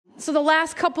So the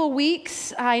last couple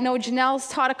weeks, I know Janelle's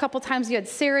taught a couple times. You had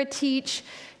Sarah teach.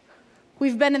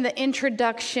 We've been in the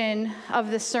introduction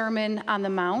of the Sermon on the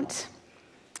Mount.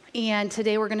 And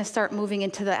today we're going to start moving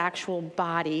into the actual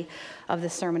body of the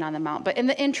Sermon on the Mount. But in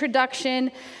the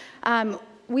introduction,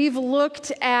 we've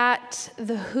looked at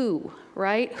the who,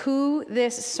 right? Who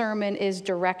this sermon is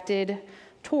directed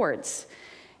towards.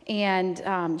 And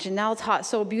Janelle taught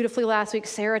so beautifully last week.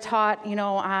 Sarah taught,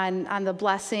 on the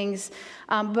blessings.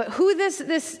 But who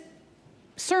this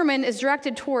sermon is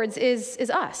directed towards is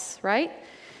us, right?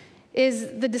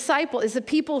 Is the disciple, is the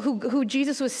people who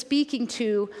Jesus was speaking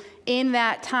to in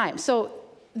that time. So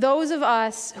those of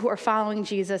us who are following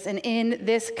Jesus, and in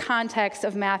this context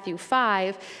of Matthew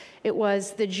 5, it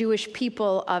was the Jewish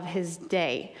people of his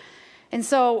day. And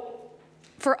so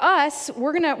for us,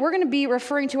 we're gonna be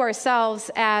referring to ourselves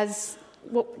as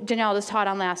what Janelle just taught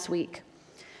on last week.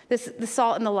 The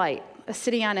salt and the light, a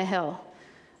city on a hill.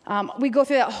 We go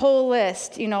through that whole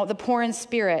list, the poor in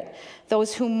spirit,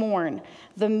 those who mourn,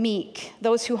 the meek,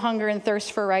 those who hunger and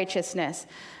thirst for righteousness.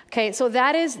 Okay, so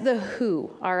that is the who,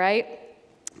 all right?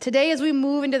 Today, as we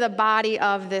move into the body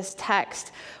of this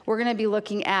text, we're going to be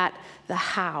looking at the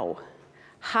how.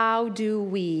 How do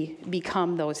we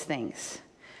become those things?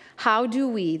 How do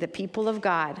we, the people of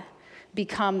God,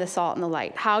 become the salt and the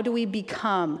light? How do we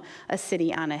become a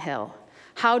city on a hill?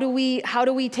 How do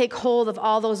we take hold of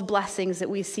all those blessings that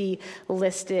we see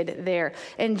listed there?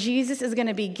 And Jesus is going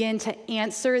to begin to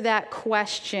answer that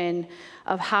question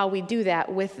of how we do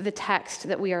that with the text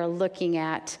that we are looking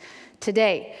at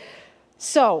today.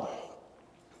 So,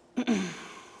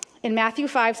 in Matthew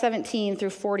 5:17 through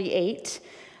 48,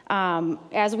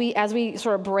 as we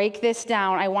sort of break this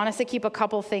down, I want us to keep a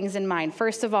couple things in mind.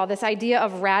 First of all, this idea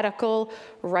of radical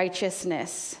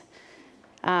righteousness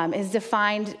is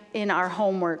defined in our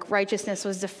homework. Righteousness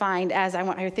was defined as,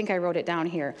 I think I wrote it down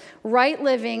here, right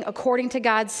living according to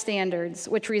God's standards,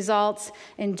 which results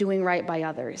in doing right by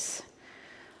others.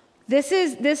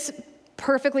 This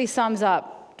perfectly sums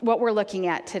up what we're looking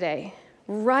at today.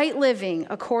 Right living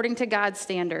according to God's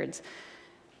standards.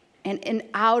 And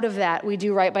out of that, we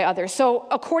do right by others. So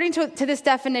according to this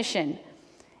definition,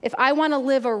 if I want to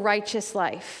live a righteous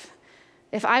life,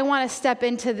 if I want to step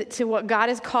into what God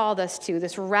has called us to,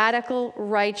 this radical,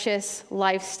 righteous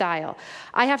lifestyle,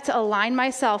 I have to align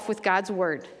myself with God's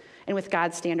word and with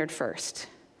God's standard first.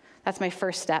 That's my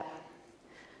first step.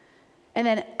 And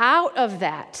then out of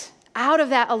that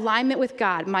alignment with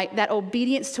God, that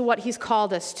obedience to what he's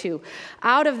called us to,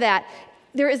 out of that,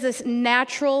 there is this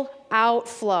natural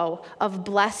outflow of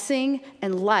blessing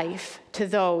and life to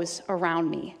those around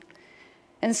me.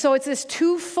 And so it's this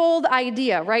twofold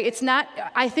idea, right? It's not,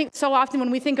 I think so often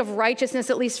when we think of righteousness,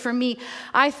 at least for me,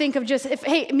 I think of just,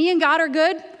 hey, me and God are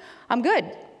good, I'm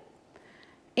good.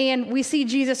 And we see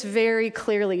Jesus very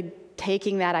clearly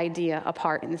taking that idea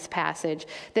apart in this passage,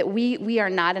 that we are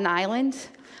not an island.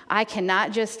 I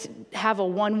cannot just have a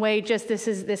one-way, just this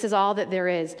is all that there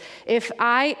is. If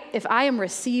I am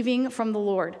receiving from the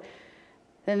Lord,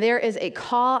 then there is a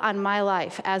call on my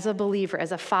life as a believer,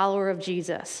 as a follower of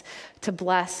Jesus, to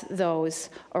bless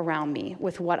those around me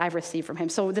with what I've received from him.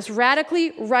 So this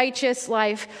radically righteous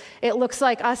life, it looks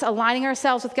like us aligning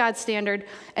ourselves with God's standard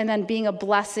and then being a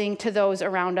blessing to those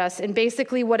around us. And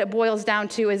basically what it boils down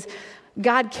to is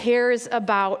God cares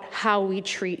about how we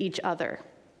treat each other.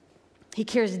 He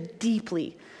cares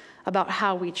deeply about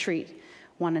how we treat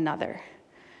one another.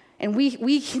 And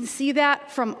we can see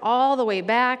that from all the way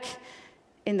back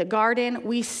in the garden.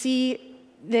 We see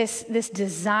this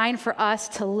design for us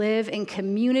to live in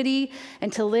community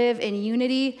and to live in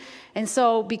unity. And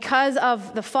so because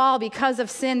of the fall, because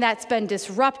of sin, that's been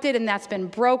disrupted and that's been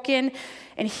broken.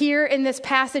 And here in this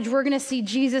passage, we're going to see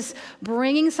Jesus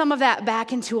bringing some of that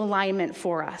back into alignment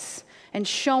for us and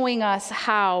showing us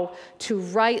how to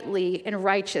rightly and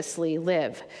righteously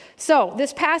live. So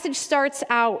this passage starts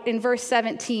out in verse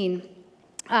 17.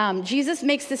 Jesus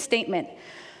makes this statement: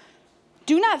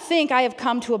 "Do not think I have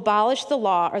come to abolish the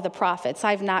law or the prophets.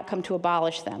 I have not come to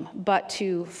abolish them, but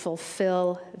to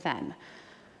fulfill them."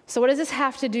 So what does this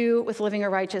have to do with living a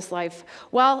righteous life?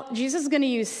 Well, Jesus is going to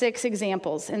use 6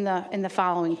 examples in the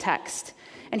following text.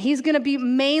 And he's going to be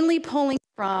mainly pulling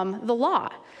from the law,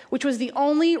 which was the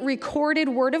only recorded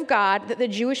word of God that the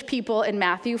Jewish people in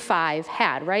Matthew 5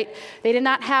 had, right? They did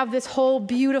not have this whole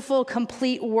beautiful,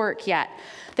 complete work yet.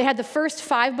 They had the first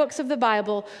 5 books of the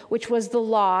Bible, which was the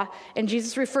law, and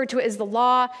Jesus referred to it as the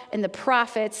law and the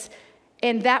prophets.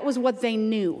 And that was what they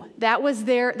knew. That was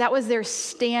their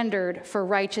standard for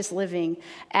righteous living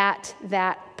at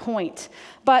that point.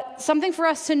 But something for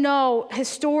us to know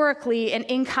historically and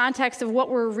in context of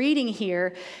what we're reading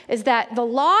here is that the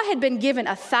law had been given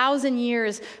 1,000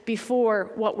 years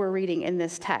before what we're reading in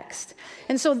this text.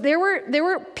 And so there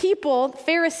were people,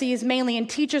 Pharisees mainly, and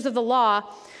teachers of the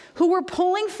law, who were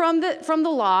pulling from the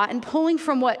law and pulling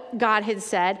from what God had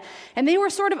said, and they were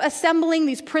sort of assembling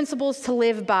these principles to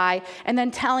live by and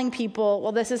then telling people,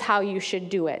 well, this is how you should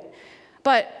do it.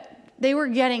 But they were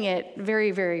getting it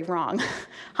very, very wrong.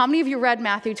 How many of you read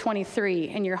Matthew 23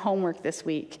 in your homework this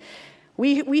week?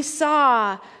 We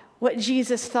saw what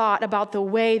Jesus thought about the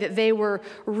way that they were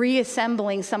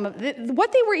reassembling some of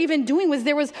what they were even doing was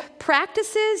there was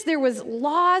practices, there was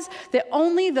laws that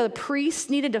only the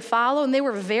priests needed to follow, and they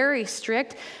were very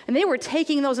strict, and they were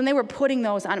taking those and they were putting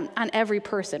those on every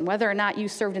person, whether or not you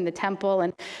served in the temple,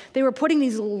 and they were putting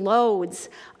these loads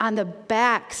on the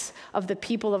backs of the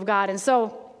people of God. And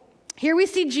so here we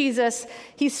see Jesus,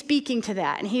 he's speaking to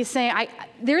that, and he's saying,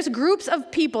 there's groups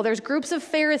of people, there's groups of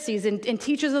Pharisees and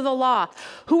teachers of the law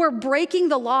who are breaking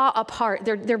the law apart.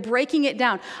 They're breaking it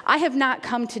down. I have not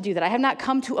come to do that. I have not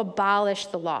come to abolish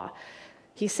the law.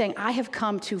 He's saying, I have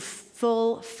come to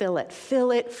fulfill it, fill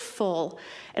it full.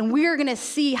 And we are going to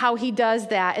see how he does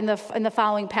that in the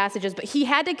following passages. But he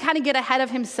had to kind of get ahead of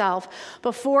himself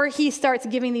before he starts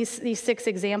giving these 6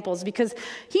 examples, because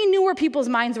he knew where people's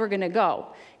minds were going to go.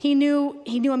 He knew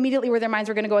immediately where their minds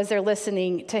were going to go as they're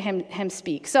listening to him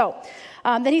speak. So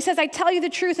then he says, I tell you the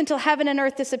truth, until heaven and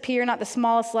earth disappear, not the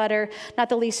smallest letter, not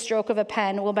the least stroke of a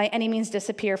pen will by any means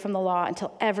disappear from the law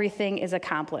until everything is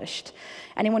accomplished.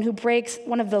 Anyone who breaks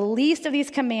one of the least of these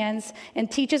commands and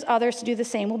teaches others to do the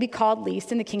same will be called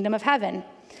least in the kingdom of heaven.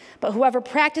 But whoever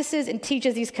practices and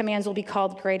teaches these commands will be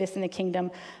called greatest in the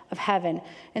kingdom of heaven.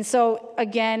 And so,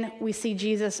 again, we see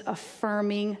Jesus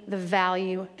affirming the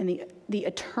value and the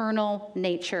eternal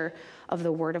nature of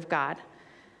the Word of God.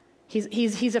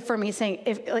 He's affirming, he's saying,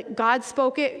 if God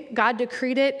spoke it, God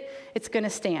decreed it, it's going to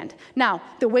stand. Now,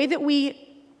 the way that we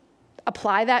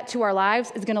apply that to our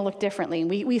lives is going to look differently.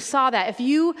 We saw that. If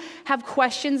you have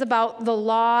questions about the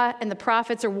law and the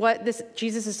prophets or what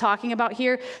Jesus is talking about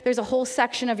here, there's a whole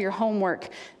section of your homework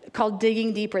called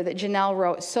Digging Deeper that Janelle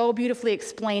wrote, so beautifully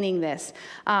explaining this,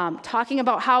 talking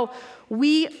about how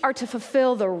we are to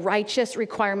fulfill the righteous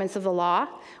requirements of the law.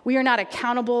 We are not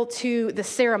accountable to the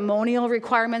ceremonial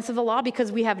requirements of the law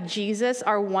because we have Jesus,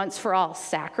 our once-for-all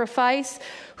sacrifice,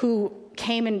 who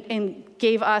came and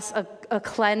gave us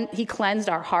he cleansed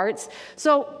our hearts.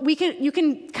 So you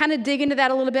can kind of dig into that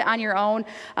a little bit on your own.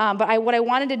 But what I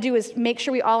wanted to do is make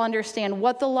sure we all understand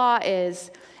what the law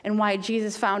is and why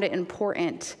Jesus found it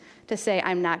important to say,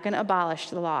 I'm not going to abolish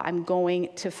the law. I'm going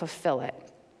to fulfill it.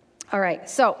 All right,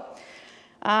 so,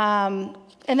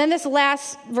 and then this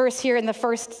last verse here in the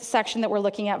first section that we're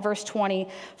looking at, verse 20,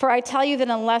 for I tell you that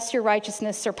unless your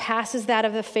righteousness surpasses that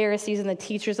of the Pharisees and the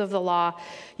teachers of the law,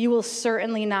 you will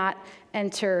certainly not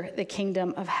enter the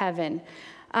kingdom of heaven.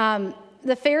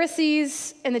 The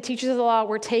Pharisees and the teachers of the law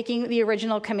were taking the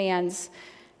original commands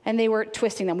and they were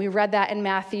twisting them. We read that in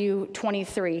Matthew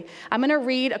 23. I'm going to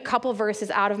read a couple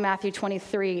verses out of Matthew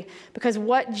 23 because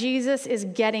what Jesus is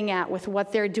getting at with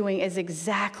what they're doing is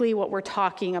exactly what we're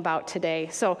talking about today.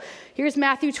 So here's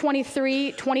Matthew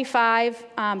 23, 25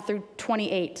 through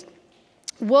 28.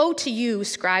 Woe to you,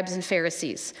 scribes and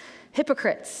Pharisees,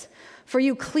 hypocrites! For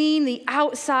you clean the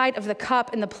outside of the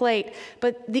cup and the plate,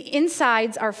 but the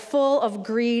insides are full of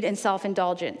greed and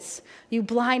self-indulgence. You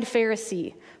blind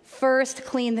Pharisee, first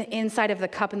clean the inside of the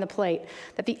cup and the plate,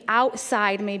 that the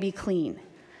outside may be clean.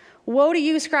 Woe to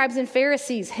you, scribes and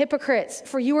Pharisees, hypocrites,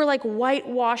 for you are like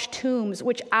whitewashed tombs,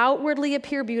 which outwardly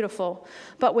appear beautiful,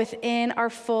 but within are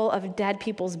full of dead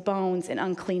people's bones and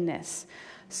uncleanness.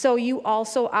 So you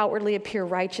also outwardly appear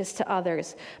righteous to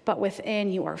others, but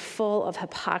within you are full of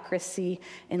hypocrisy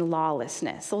and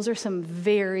lawlessness. Those are some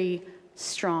very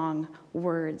strong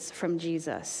words from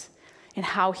Jesus and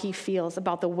how he feels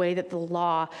about the way that the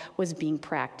law was being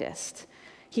practiced.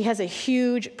 He has a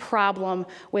huge problem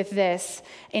with this,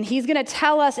 and he's going to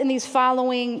tell us in these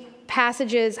following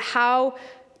passages how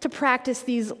to practice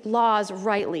these laws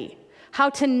rightly, how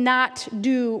to not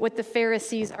do what the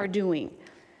Pharisees are doing,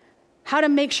 how to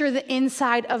make sure the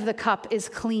inside of the cup is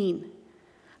clean,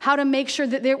 how to make sure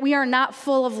that we are not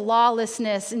full of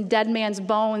lawlessness and dead man's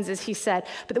bones, as he said,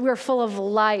 but that we are full of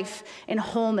life and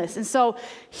wholeness. And so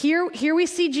here we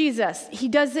see Jesus. He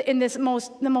does it in the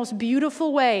most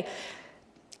beautiful way.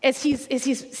 as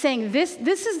he's saying, this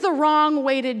is the wrong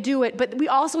way to do it, but we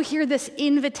also hear this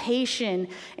invitation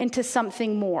into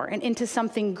something more and into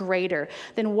something greater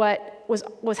than what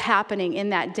was happening in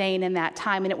that day and in that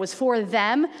time. And it was for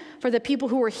them, for the people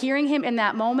who were hearing him in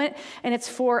that moment, and it's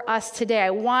for us today.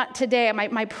 I want today,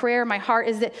 my prayer, my heart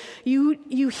is that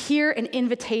you hear an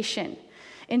invitation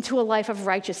into a life of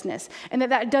righteousness, and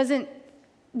that doesn't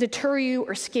deter you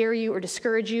or scare you or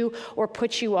discourage you or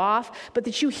put you off, but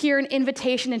that you hear an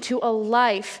invitation into a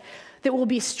life that will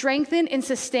be strengthened and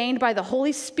sustained by the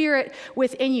Holy Spirit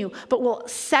within you, but will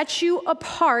set you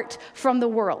apart from the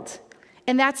world.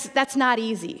 And that's not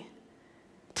easy.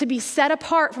 To be set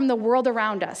apart from the world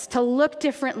around us, to look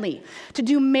differently, to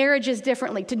do marriages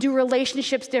differently, to do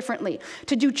relationships differently,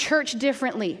 to do church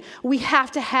differently. We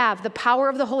have to have the power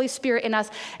of the Holy Spirit in us,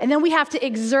 and then we have to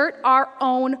exert our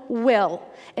own will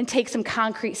and take some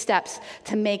concrete steps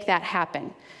to make that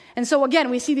happen. And so again,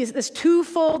 we see this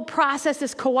twofold process,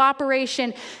 this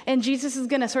cooperation, and Jesus is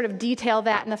going to sort of detail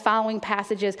that in the following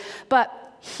passages. But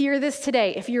hear this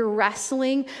today. If you're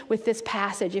wrestling with this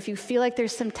passage, if you feel like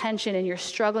there's some tension and you're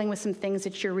struggling with some things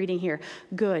that you're reading here,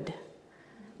 good.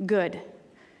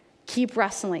 Keep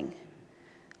wrestling.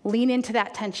 Lean into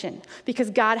that tension because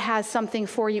God has something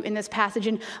for you in this passage.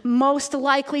 And most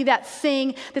likely that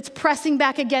thing that's pressing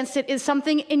back against it is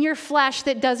something in your flesh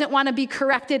that doesn't want to be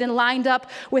corrected and lined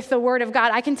up with the Word of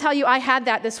God. I can tell you I had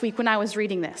that this week when I was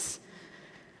reading this.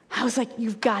 I was like,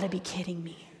 you've got to be kidding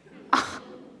me. Oh,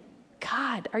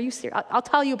 God, are you serious? I'll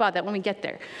tell you about that when we get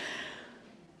there.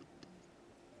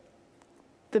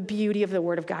 The beauty of the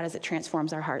Word of God as it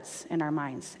transforms our hearts and our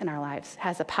minds and our lives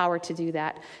has the power to do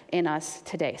that in us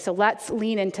today. So let's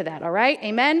lean into that, all right?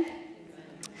 Amen?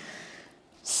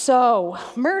 So,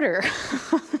 murder.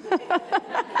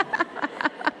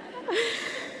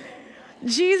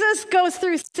 Jesus goes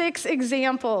through 6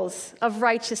 examples of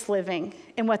righteous living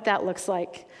and what that looks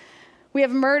like. We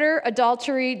have murder,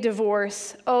 adultery,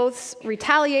 divorce, oaths,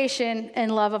 retaliation,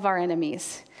 and love of our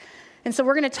enemies. And so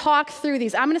we're going to talk through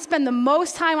these. I'm going to spend the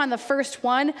most time on the first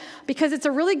one because it's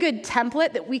a really good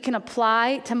template that we can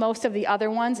apply to most of the other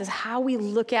ones, is how we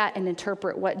look at and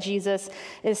interpret what Jesus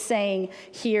is saying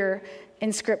here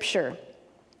in Scripture.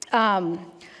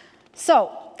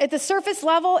 So at the surface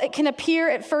level, it can appear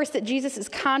at first that Jesus is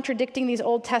contradicting these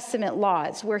Old Testament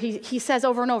laws, where he says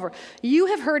over and over, "You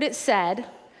have heard it said,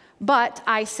 but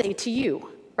I say to you,"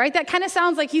 right? That kind of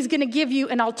sounds like he's going to give you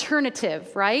an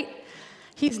alternative, right?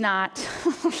 He's not.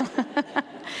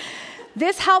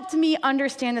 This helped me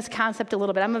understand this concept a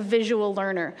little bit. I'm a visual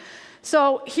learner.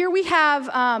 So here we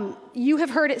have, you have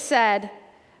heard it said,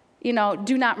 do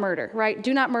not murder, right?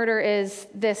 Do not murder is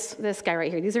this guy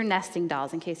right here. These are nesting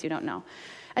dolls, in case you don't know.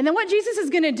 And then what Jesus is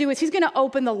going to do is he's going to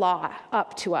open the law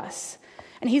up to us.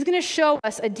 And he's going to show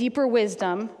us a deeper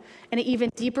wisdom and an even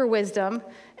deeper wisdom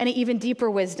and an even deeper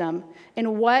wisdom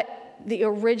in what the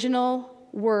original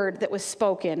word that was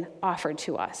spoken offered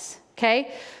to us,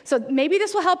 okay? So maybe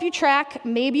this will help you track,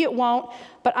 maybe it won't,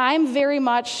 but I'm very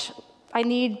much, I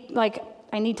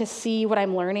need to see what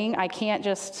I'm learning. I can't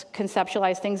just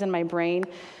conceptualize things in my brain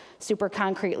super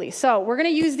concretely. So we're going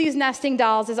to use these nesting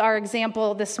dolls as our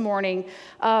example this morning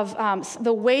of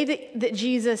the way that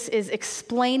Jesus is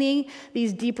explaining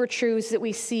these deeper truths that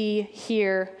we see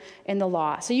here in the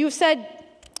law. So you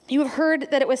have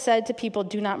heard that it was said to people,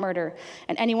 "Do not murder,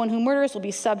 and anyone who murders will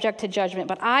be subject to judgment.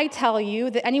 But I tell you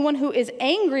that anyone who is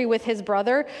angry with his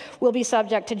brother will be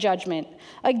subject to judgment.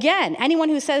 Again, anyone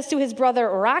who says to his brother,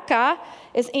 'Raka,'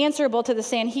 is answerable to the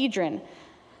Sanhedrin.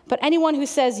 But anyone who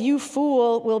says, 'You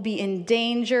fool,' will be in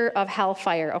danger of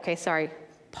hellfire." Okay, sorry.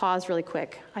 Pause really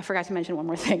quick. I forgot to mention one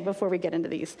more thing before we get into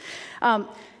these.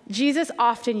 Jesus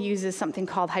often uses something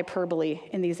called hyperbole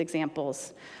in these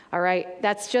examples, all right?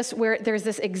 That's just where there's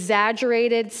this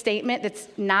exaggerated statement that's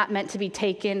not meant to be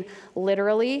taken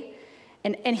literally,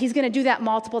 and he's going to do that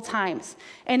multiple times.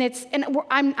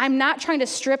 I'm not trying to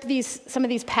strip some of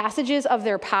these passages of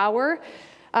their power,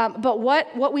 but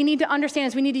what we need to understand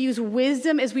is we need to use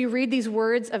wisdom as we read these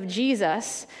words of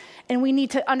Jesus. And we need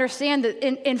to understand that,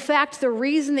 in fact, the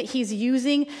reason that he's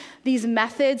using these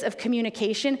methods of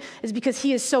communication is because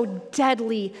he is so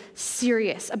deadly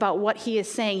serious about what he is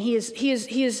saying.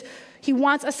 He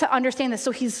wants us to understand this,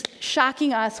 so he's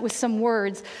shocking us with some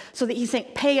words so that he's saying,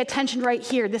 pay attention right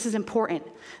here. This is important.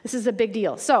 This is a big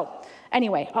deal. So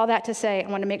anyway, all that to say,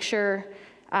 I want to make sure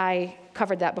I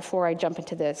covered that before I jump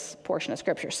into this portion of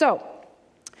Scripture.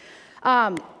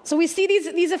 So we see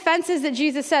these offenses that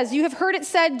Jesus says. You have heard it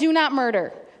said, "Do not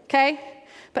murder," okay?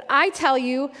 But I tell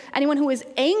you, anyone who is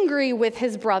angry with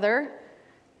his brother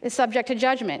is subject to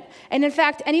judgment. And in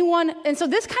fact, and so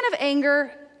this kind of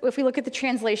anger if we look at the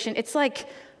translation, it's like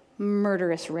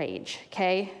murderous rage,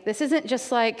 okay? This isn't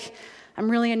just like, I'm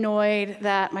really annoyed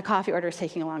that my coffee order is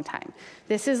taking a long time.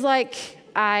 This is like,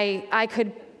 I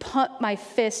could put my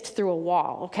fist through a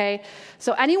wall, okay?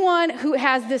 So anyone who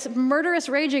has this murderous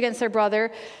rage against their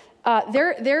brother,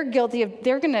 they're guilty of,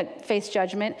 they're going to face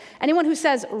judgment. Anyone who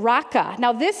says raka.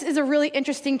 Now, this is a really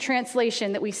interesting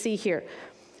translation that we see here.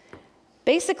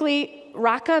 Basically,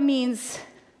 raka means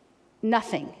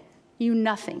nothing, you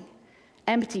nothing,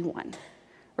 empty one,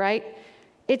 right?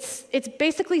 It's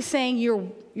basically saying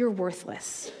you're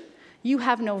worthless. You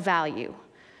have no value.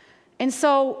 And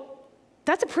so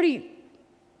that's a pretty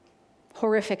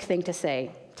horrific thing to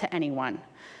say to anyone.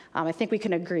 I think we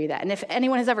can agree that. And if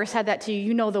anyone has ever said that to you,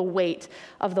 you know the weight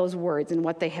of those words and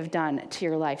what they have done to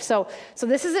your life. So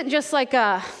this isn't just like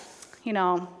a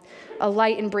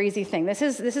light and breezy thing. This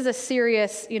is a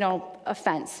serious,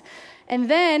 offense. And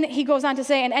then he goes on to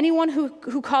say, and anyone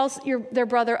who calls their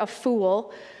brother a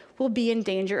fool will be in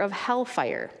danger of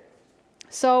hellfire.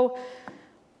 So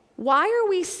why are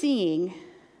we seeing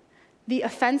the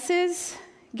offenses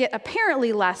get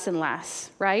apparently less and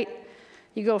less, right?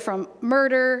 You go from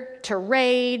murder to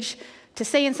rage to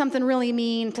saying something really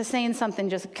mean to saying something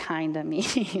just kind of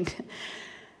mean.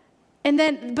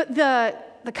 But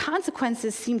the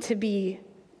consequences seem to be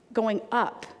going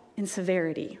up in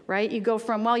severity, right? You go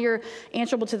from, you're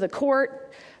answerable to the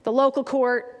court, the local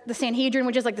court, the Sanhedrin,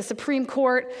 which is like the Supreme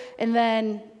Court, and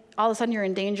then all of a sudden you're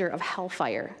in danger of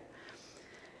hellfire.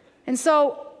 And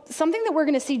so something that we're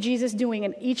going to see Jesus doing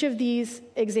in each of these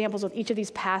examples with each of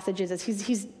these passages is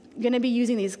he's going to be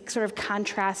using these sort of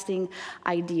contrasting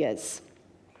ideas.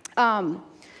 And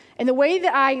the way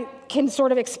that I can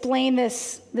sort of explain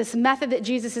this method that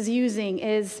Jesus is using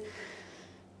is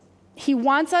he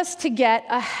wants us to get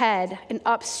ahead and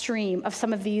upstream of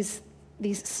some of these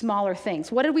smaller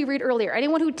things. What did we read earlier?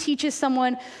 Anyone who teaches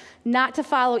someone not to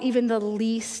follow even the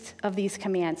least of these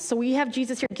commands. So we have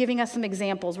Jesus here giving us some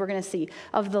examples we're going to see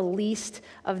of the least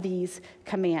of these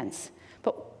commands.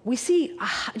 But we see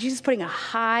Jesus putting a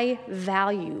high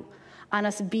value on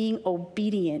us being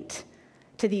obedient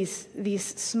to these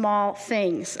small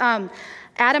things. Adam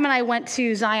and I went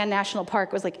to Zion National Park.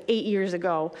 It was like 8 years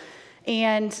ago.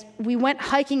 And we went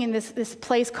hiking in this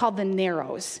place called the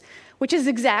Narrows, which is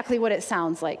exactly what it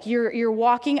sounds like. You're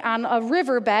walking on a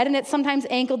riverbed, and it's sometimes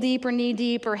ankle deep or knee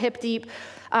deep or hip deep.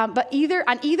 But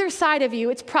on either side of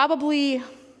you, it's probably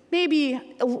maybe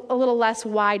a little less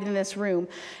wide than this room.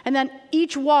 And then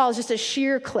each wall is just a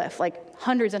sheer cliff, like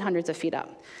hundreds and hundreds of feet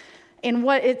up. And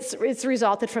what it's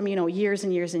resulted from, years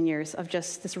and years and years of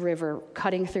just this river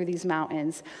cutting through these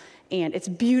mountains. And it's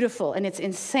beautiful and it's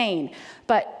insane.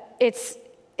 But it's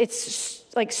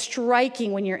like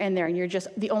striking when you're in there and you're just,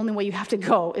 the only way you have to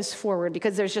go is forward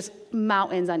because there's just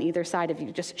mountains on either side of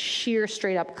you, just sheer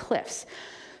straight up cliffs.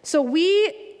 So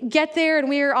we get there and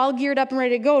we were all geared up and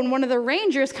ready to go. And one of the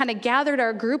rangers kind of gathered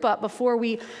our group up before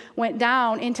we went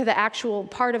down into the actual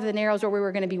part of the Narrows where we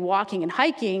were going to be walking and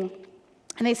hiking.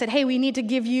 And they said, hey, we need to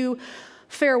give you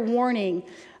fair warning.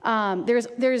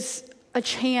 There's a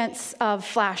chance of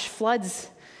flash floods,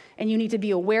 and you need to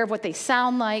be aware of what they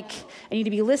sound like, and you need to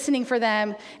be listening for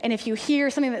them. And if you hear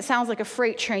something that sounds like a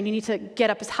freight train, you need to get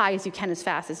up as high as you can, as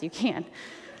fast as you can.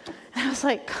 And I was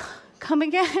like, come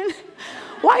again?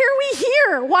 Why are we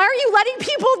here? Why are you letting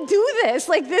people do this?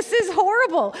 Like, this is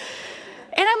horrible.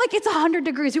 And I'm like, it's 100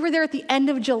 degrees. We were there at the end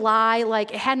of July.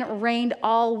 Like, it hadn't rained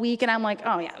all week. And I'm like,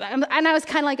 oh, yeah. And I was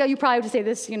kind of like, oh, you probably have to say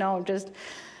this, just.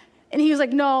 And he was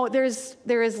like, no, there is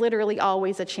literally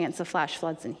always a chance of flash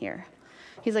floods in here.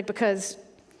 He's like, because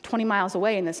 20 miles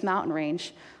away in this mountain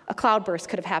range, a cloudburst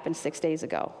could have happened 6 days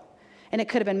ago. And it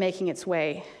could have been making its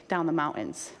way down the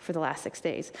mountains for the last 6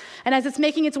 days. And as it's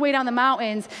making its way down the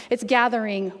mountains, it's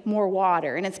gathering more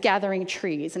water, and it's gathering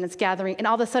trees, and and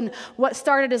all of a sudden, what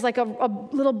started as like a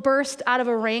little burst out of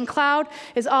a rain cloud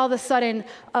is all of a sudden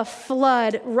a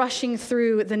flood rushing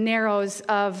through the Narrows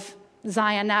of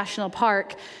Zion National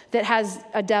Park that has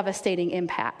a devastating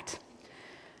impact.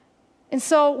 And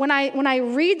so when I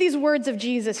read these words of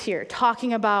Jesus here,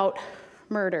 talking about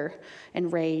murder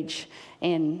and rage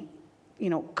and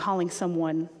calling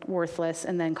someone worthless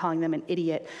and then calling them an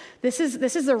idiot, this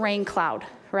is a rain cloud,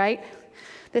 right?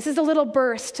 This is a little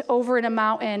burst over in a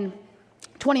mountain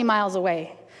 20 miles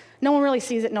away. No one really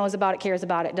sees it, knows about it, cares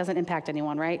about it, doesn't impact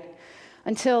anyone, right?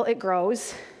 Until it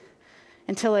grows,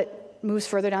 until it moves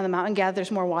further down the mountain,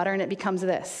 gathers more water, and it becomes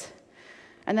this.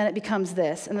 And then it becomes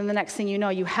this. And then the next thing you know,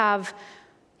 you have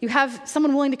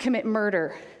someone willing to commit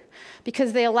murder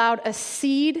because they allowed a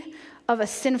seed of a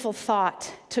sinful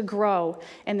thought to grow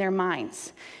in their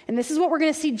minds. And this is what we're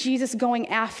going to see Jesus going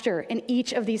after in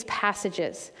each of these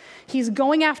passages. He's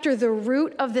going after the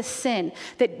root of the sin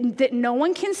that no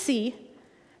one can see,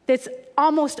 that's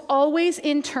almost always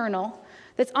internal,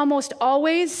 that's almost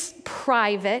always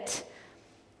private,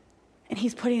 and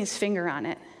he's putting his finger on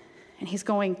it. And he's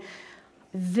going,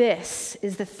 this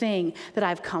is the thing that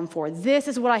I've come for. This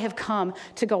is what I have come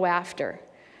to go after.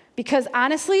 Because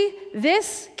honestly,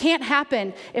 this can't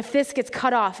happen if this gets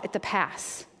cut off at the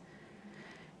pass.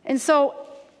 And so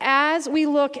as we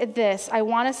look at this, I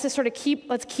want us to sort of keep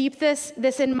this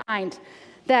in mind,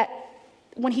 that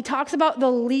when he talks about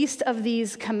the least of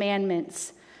these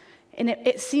commandments, and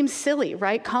it seems silly,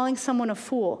 right? Calling someone a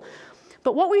fool.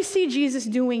 But what we see Jesus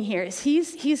doing here is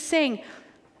he's saying,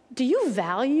 do you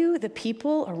value the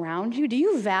people around you? Do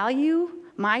you value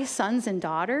my sons and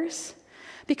daughters?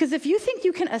 Because if you think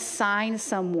you can assign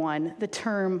someone the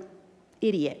term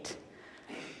idiot,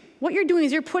 what you're doing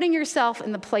is you're putting yourself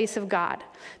in the place of God.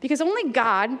 Because only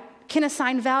God can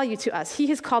assign value to us. He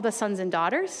has called us sons and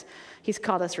daughters. He's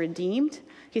called us redeemed.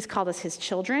 He's called us his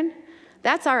children.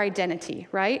 That's our identity,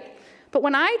 right? But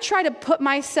when I try to put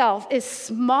myself, as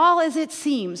small as it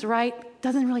seems, right,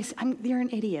 doesn't really, you're an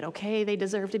idiot, okay? They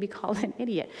deserve to be called an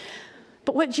idiot.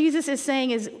 But what Jesus is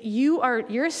saying is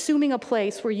you're assuming a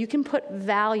place where you can put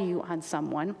value on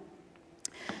someone,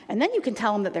 and then you can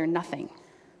tell them that they're nothing.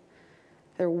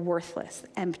 They're worthless,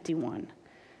 empty one.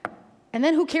 And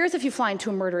then who cares if you fly into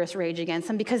a murderous rage against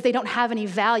them because they don't have any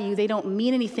value, they don't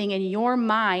mean anything in your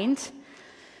mind.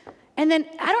 And then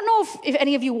I don't know if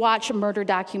any of you watch murder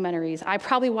documentaries. I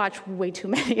probably watch way too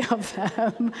many of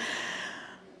them.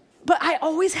 But I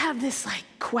always have this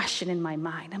question in my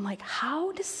mind. I'm like,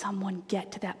 how does someone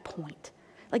get to that point?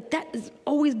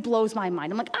 Always blows my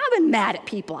mind. I'm like, I've been mad at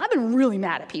people. I've been really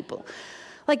mad at people.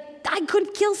 I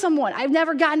could kill someone. I've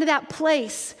never gotten to that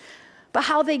place. But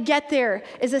how they get there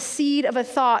is a seed of a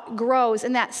thought grows,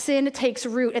 and that sin takes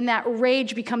root, and that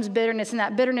rage becomes bitterness, and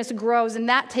that bitterness grows, and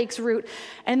that takes root.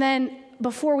 And then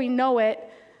before we know it,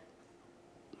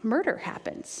 murder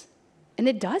happens. And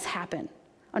it does happen,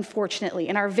 unfortunately,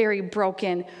 in our very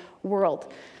broken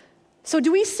world. So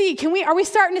do we see, are we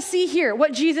starting to see here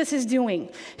what Jesus is doing?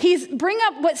 He's bringing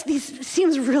up these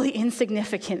seems really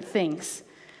insignificant things.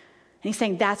 And he's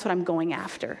saying, that's what I'm going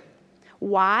after.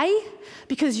 Why?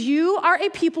 Because you are a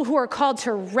people who are called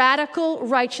to radical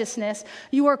righteousness.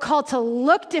 You are called to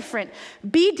look different,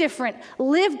 be different,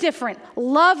 live different,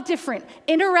 love different,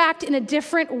 interact in a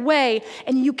different way.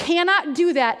 And you cannot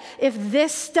do that if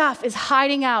this stuff is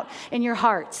hiding out in your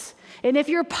hearts. And if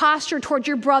your posture towards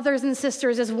your brothers and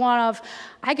sisters is one of,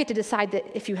 I get to decide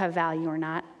that if you have value or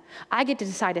not. I get to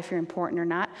decide if you're important or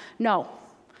not. No.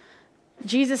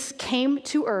 Jesus came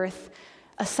to earth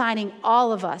assigning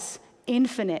all of us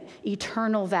infinite,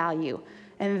 eternal value.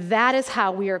 And that is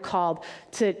how we are called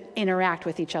to interact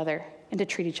with each other and to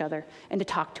treat each other and to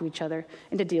talk to each other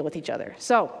and to deal with each other.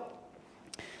 So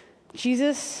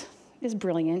Jesus is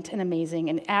brilliant and amazing.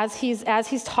 And as he's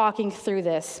talking through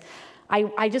this,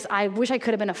 I wish I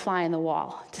could have been a fly on the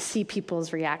wall to see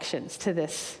people's reactions to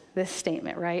this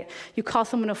statement, right? You call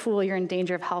someone a fool, you're in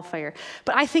danger of hellfire.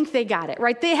 But I think they got it,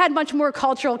 right? They had much more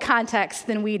cultural context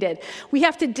than we did. We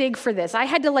have to dig for this. I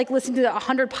had to listen to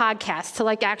 100 podcasts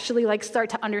to actually start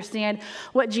to understand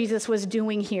what Jesus was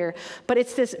doing here. But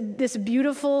it's this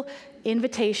beautiful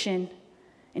invitation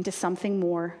into something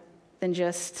more than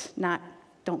just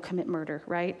don't commit murder,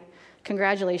 right?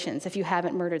 Congratulations if you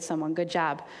haven't murdered someone, good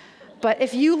job. But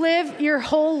if you live your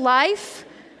whole life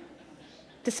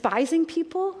despising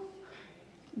people,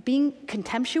 being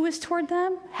contemptuous toward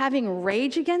them, having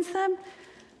rage against them,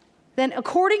 then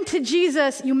according to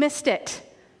Jesus, you missed it.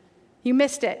 You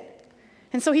missed it.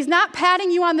 And so he's not patting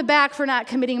you on the back for not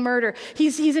committing murder.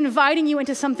 He's inviting you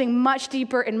into something much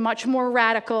deeper and much more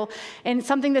radical and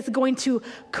something that's going to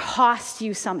cost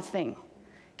you something.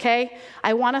 Okay?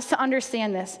 I want us to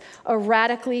understand this. A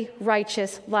radically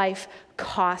righteous life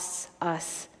costs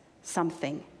us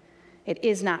something. It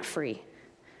is not free.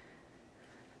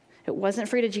 It wasn't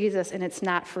free to Jesus, and it's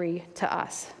not free to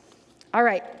us. All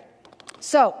right.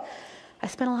 So I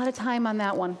spent a lot of time on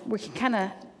that one. We can kind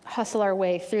of hustle our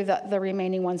way through the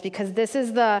remaining ones because this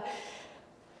is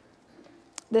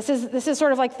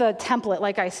sort of like the template,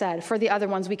 like I said, for the other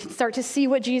ones. We can start to see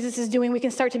what Jesus is doing. We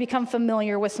can start to become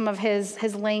familiar with some of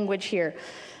his language here.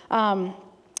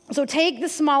 So take the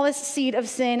smallest seed of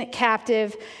sin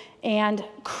captive and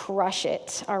crush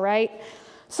it, all right?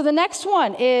 So the next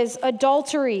one is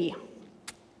adultery.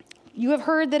 You have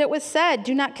heard that it was said,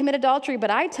 do not commit adultery, but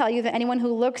I tell you that anyone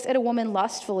who looks at a woman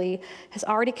lustfully has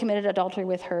already committed adultery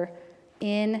with her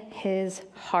in his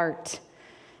heart.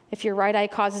 If your right eye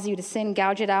causes you to sin,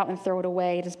 gouge it out and throw it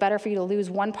away. It is better for you to lose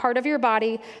one part of your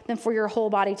body than for your whole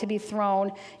body to be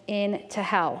thrown into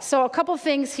hell. So a couple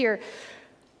things here.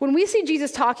 When we see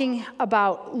Jesus talking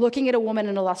about looking at a woman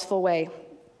in a lustful way,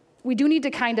 we do need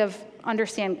to kind of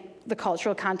understand the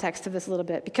cultural context of this a little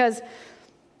bit, because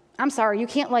I'm sorry, you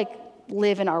can't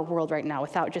live in our world right now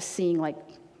without just seeing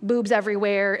boobs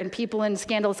everywhere and people in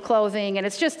scandalous clothing, and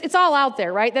it's all out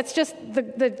there, right? That's just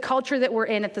the culture that we're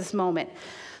in at this moment.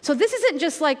 So this isn't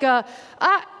just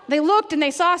they looked and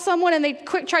they saw someone and they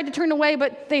tried to turn away,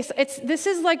 but this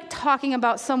is talking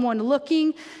about someone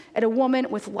looking at a woman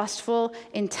with lustful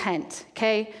intent,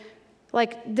 okay?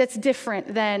 That's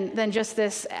different than just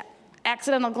this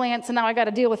accidental glance and now I got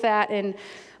to deal with that. And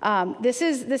this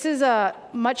is a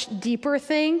much deeper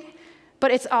thing,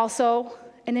 but it's also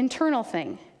an internal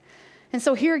thing. And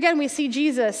so here again, we see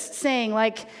Jesus saying,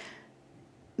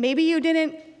 maybe you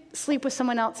didn't sleep with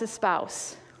someone else's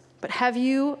spouse, but have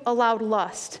you allowed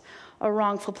lust a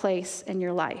wrongful place in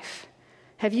your life?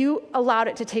 Have you allowed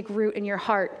it to take root in your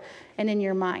heart and in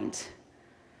your mind?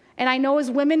 And I know as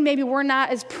women, maybe we're not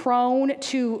as prone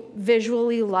to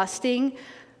visually lusting,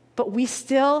 but we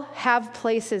still have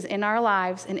places in our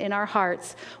lives and in our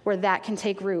hearts where that can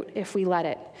take root if we let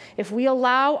it. If we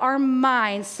allow our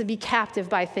minds to be captive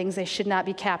by things they should not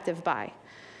be captive by.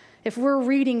 If we're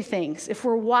reading things, if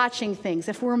we're watching things,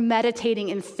 if we're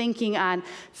meditating and thinking on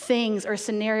things or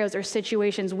scenarios or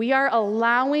situations, we are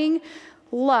allowing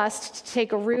lust to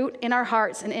take a root in our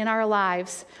hearts and in our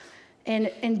lives.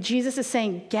 And Jesus is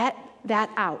saying, get that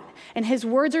out. And his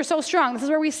words are so strong. This is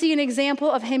where we see an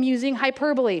example of him using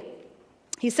hyperbole.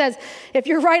 He says, if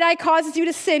your right eye causes you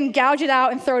to sin, gouge it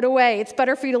out and throw it away. It's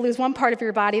better for you to lose one part of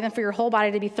your body than for your whole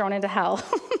body to be thrown into hell.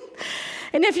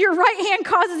 And if your right hand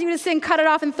causes you to sin, cut it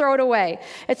off and throw it away.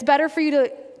 It's better for you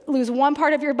to lose one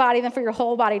part of your body than for your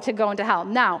whole body to go into hell.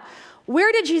 Now,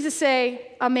 where did Jesus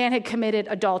say a man had committed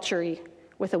adultery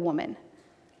with a woman?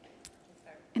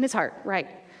 In his heart, right.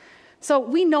 So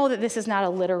we know that this is not a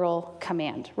literal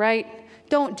command, right?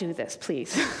 Don't do this,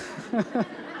 please.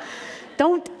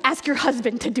 Don't ask your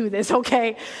husband to do this,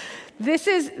 okay? What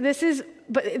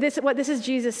this is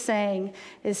Jesus saying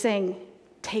is saying,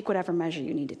 take whatever measure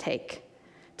you need to take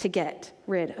to get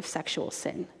rid of sexual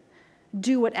sin.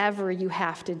 Do whatever you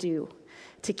have to do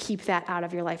to keep that out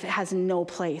of your life. It has no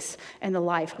place in the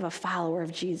life of a follower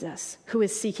of Jesus who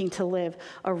is seeking to live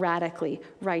a radically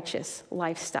righteous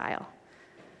lifestyle.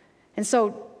 And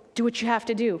so do what you have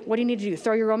to do. What do you need to do?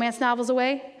 Throw your romance novels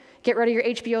away? Get rid of your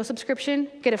HBO subscription?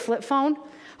 Get a flip phone?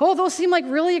 Oh, those seem like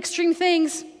really extreme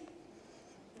things.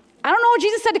 I don't know what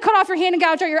Jesus said to cut off your hand and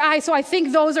gouge out your eye, so I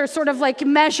think those are sort of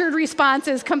measured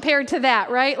responses compared to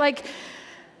that, right?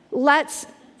 Let's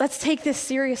take this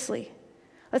seriously.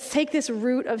 Let's take this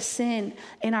root of sin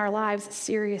in our lives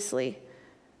seriously.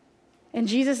 And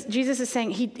Jesus is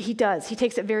saying he does. He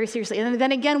takes it very seriously. And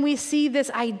then again, we see this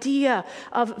idea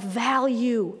of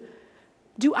value.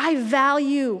 Do I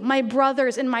value my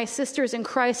brothers and my sisters in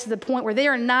Christ to the point where they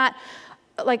are not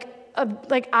like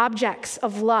objects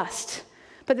of lust,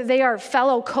 but that they are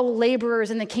fellow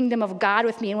co-laborers in the kingdom of God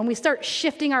with me? And when we start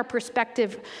shifting our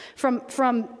perspective from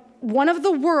one of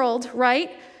the world,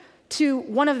 right, to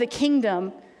one of the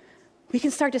kingdom, we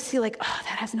can start to see that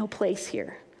has no place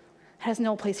here. It has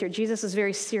no place here. Jesus is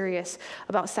very serious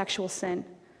about sexual sin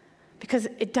because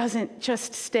it doesn't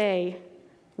just stay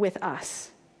with us.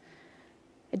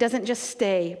 It doesn't just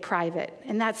stay private.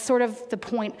 And that's sort of the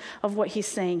point of what he's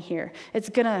saying here. It's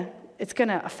gonna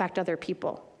affect other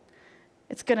people.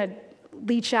 It's gonna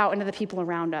leach out into the people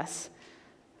around us.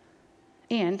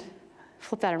 And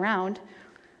flip that around,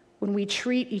 when we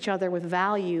treat each other with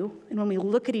value and when we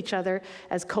look at each other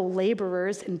as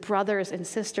co-laborers and brothers and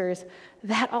sisters,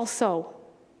 that also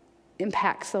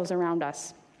impacts those around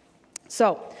us.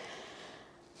 So,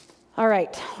 all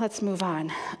right, let's move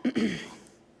on.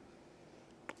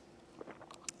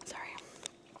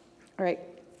 All right.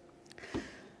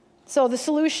 So the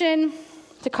solution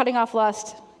to cutting off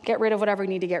lust, get rid of whatever you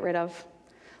need to get rid of.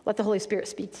 Let the Holy Spirit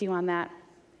speak to you on that.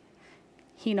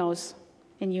 He knows,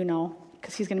 and you know,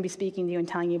 because he's going to be speaking to you and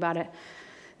telling you about it.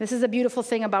 This is a beautiful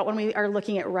thing about when we are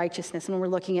looking at righteousness and when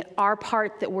we're looking at our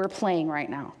part that we're playing right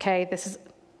now, okay? This is,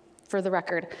 for the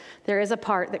record, there is a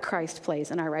part that Christ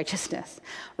plays in our righteousness.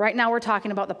 Right now we're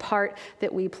talking about the part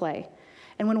that we play.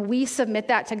 And when we submit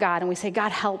that to God and we say,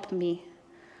 God, help me.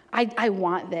 I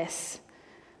want this.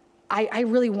 I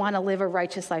really want to live a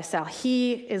righteous lifestyle.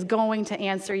 He is going to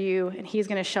answer you, and he's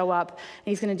going to show up,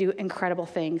 and he's going to do incredible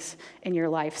things in your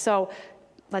life. So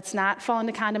let's not fall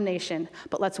into condemnation,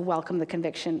 but let's welcome the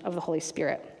conviction of the Holy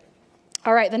Spirit.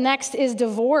 All right, the next is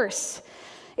divorce.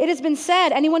 It has been said,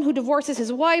 anyone who divorces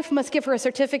his wife must give her a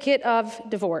certificate of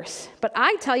divorce. But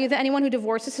I tell you that anyone who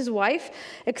divorces his wife,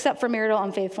 except for marital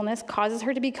unfaithfulness, causes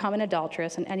her to become an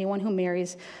adulteress, and anyone who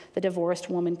marries the divorced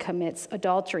woman commits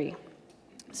adultery.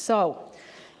 So,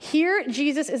 here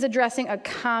Jesus is addressing a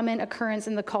common occurrence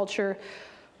in the culture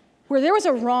where there was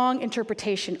a wrong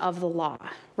interpretation of the law,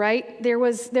 right? There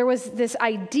was this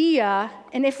idea,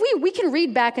 and if we can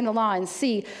read back in the law and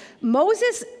see,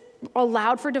 Moses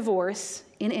allowed for divorce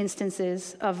in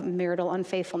instances of marital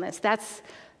unfaithfulness. That's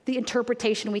the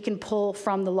interpretation we can pull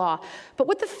from the law. But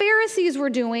what the Pharisees were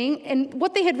doing, and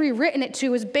what they had rewritten it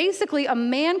to, is basically a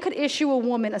man could issue a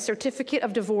woman a certificate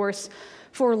of divorce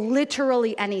for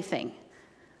literally anything.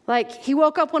 Like, he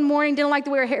woke up one morning, didn't like the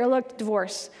way her hair looked,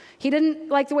 divorce. He didn't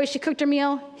like the way she cooked her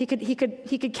meal, he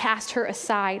could cast her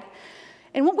aside.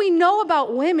 And what we know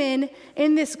about women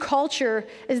in this culture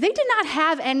is they did not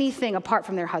have anything apart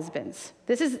from their husbands.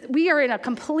 We are in a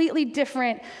completely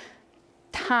different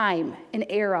time and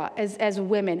era as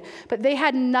women, but they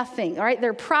had nothing, all right?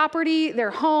 Their property,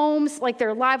 their homes, like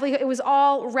their livelihood, it was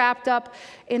all wrapped up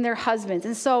in their husbands.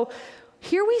 And so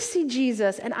here we see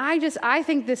Jesus, and I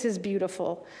think this is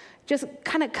beautiful, just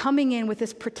kind of coming in with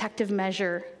this protective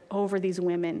measure over these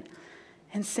women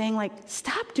and saying, like,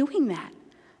 stop doing that.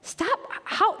 Stop,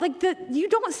 you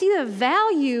don't see the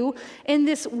value in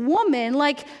this woman.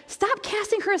 Like, stop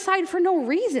casting her aside for no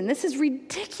reason. This is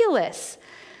ridiculous.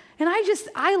 And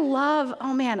I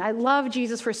love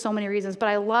Jesus for so many reasons,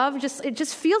 but it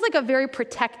just feels like a very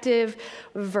protective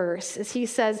verse as he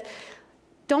says,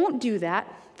 don't do that.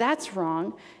 That's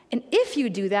wrong. And if you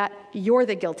do that, you're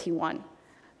the guilty one.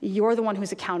 You're the one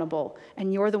who's accountable.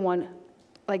 And you're the one,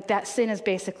 like, that sin is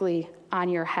basically on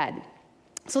your head.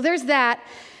 So there's that.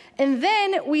 And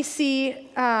then we see,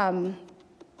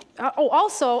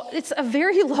 also, it's a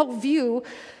very low view,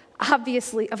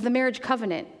 obviously, of the marriage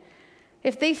covenant.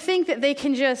 If they think that they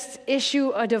can just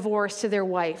issue a divorce to their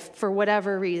wife for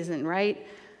whatever reason, right?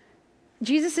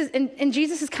 Jesus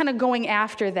is kind of going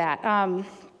after that.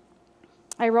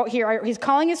 I wrote here, he's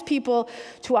calling his people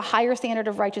to a higher standard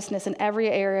of righteousness in every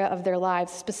area of their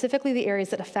lives, specifically the areas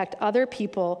that affect other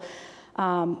people,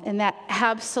 and that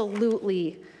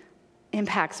absolutely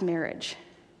impacts marriage.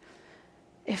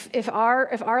 If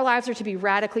our lives are to be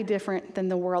radically different than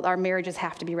the world, our marriages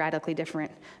have to be radically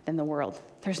different than the world.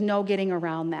 There's no getting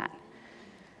around that.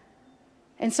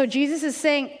 And so Jesus is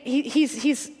saying,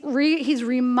 he's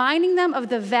reminding them of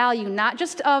the value, not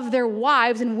just of their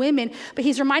wives and women, but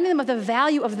he's reminding them of the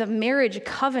value of the marriage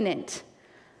covenant.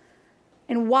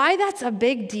 And why that's a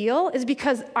big deal is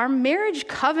because our marriage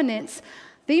covenants,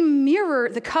 they mirror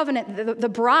the covenant the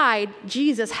bride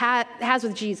Jesus has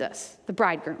with Jesus, the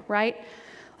bridegroom, right?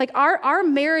 Like our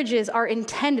marriages are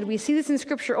intended, we see this in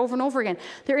Scripture over and over again,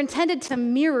 they're intended to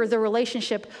mirror the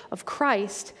relationship of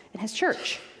Christ and his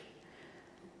church.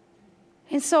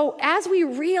 And so as we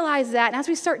realize that, and as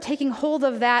we start taking hold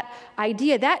of that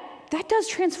idea, that does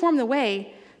transform the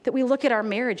way that we look at our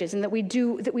marriages and that we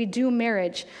do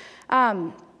marriage.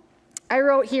 I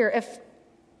wrote here, if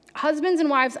husbands and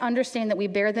wives understand that we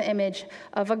bear the image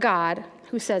of a God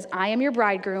who says, I am your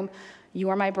bridegroom, you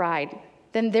are my bride,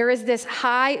 then there is this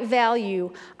high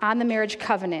value on the marriage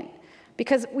covenant.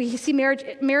 Because we see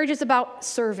marriage is about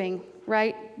serving,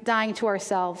 right? Dying to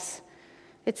ourselves.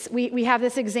 We have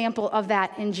this example of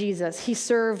that in Jesus. He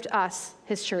served us,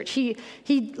 his church. He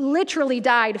literally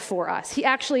died for us. He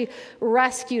actually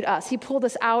rescued us. He pulled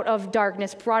us out of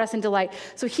darkness, brought us into light.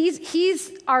 So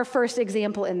he's our first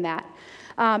example in that.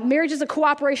 Marriage is a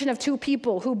cooperation of two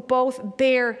people who both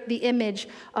bear the image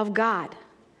of God.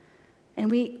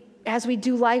 And as we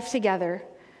do life together,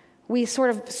 we sort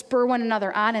of spur one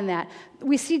another on in that.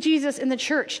 We see Jesus in the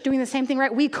church doing the same thing,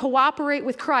 right? We cooperate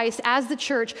with Christ as the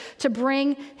church to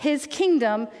bring his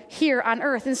kingdom here on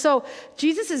earth. And so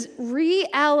Jesus is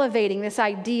re-elevating this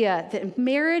idea that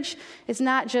marriage is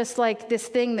not just like this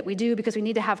thing that we do because we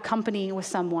need to have company with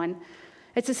someone.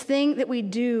 It's this thing that we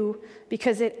do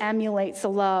because it emulates the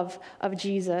love of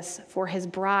Jesus for his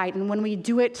bride. And when we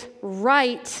do it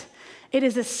right, it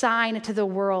is a sign to the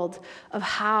world of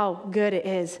how good it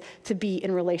is to be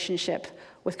in relationship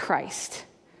with Christ.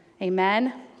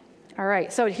 Amen? All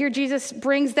right, so here Jesus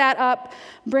brings up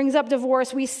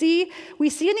divorce. We see in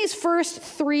these first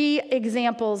three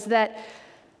examples that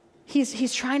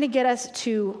he's trying to get us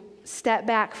to step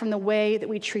back from the way that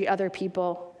we treat other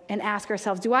people and ask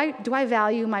ourselves, do I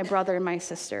value my brother and my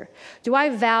sister? Do I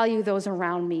value those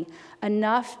around me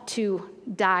enough to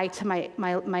die to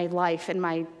my life and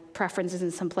my preferences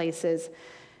in some places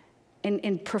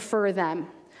and prefer them?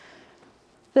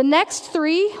 The next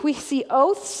three, we see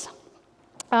oaths,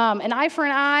 An eye for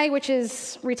an eye, which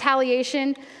is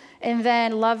retaliation, and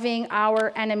then loving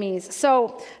our enemies.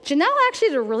 So Janelle actually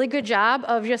did a really good job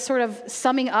of just sort of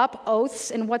summing up oaths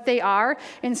and what they are.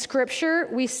 In Scripture,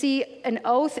 we see an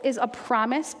oath is a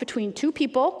promise between two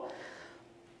people,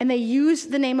 and they use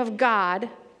the name of God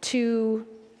to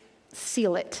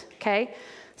seal it, okay?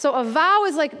 So a vow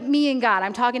is like me and God.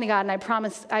 I'm talking to God, and I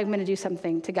promise I'm going to do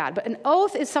something to God. But an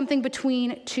oath is something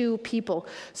between two people.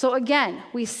 So again,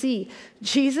 we see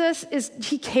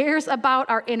he cares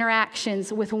about our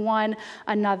interactions with one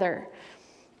another.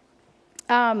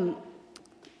 So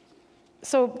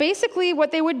basically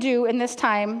what they would do in this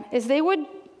time is they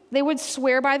would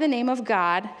swear by the name of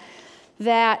God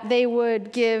that they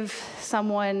would give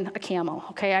someone a camel,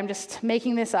 okay? I'm just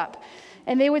making this up.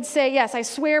 And they would say, yes, I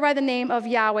swear by the name of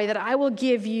Yahweh that I will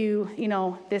give you,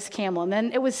 this camel. And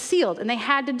then it was sealed, and they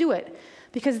had to do it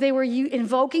because they were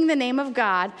invoking the name of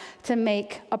God to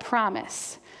make a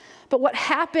promise. But what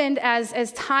happened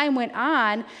as time went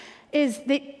on is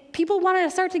that people wanted to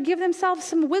start to give themselves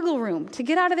some wiggle room to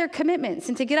get out of their commitments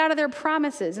and to get out of their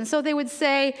promises. And so they would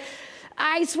say,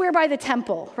 I swear by the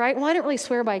temple, right? Well, I didn't really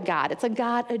swear by God. It's a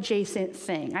God-adjacent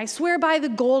thing. I swear by the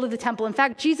gold of the temple. In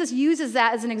fact, Jesus uses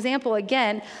that as an example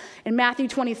again in Matthew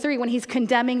 23 when he's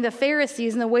condemning the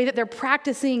Pharisees and the way that they're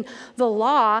practicing the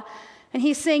law. And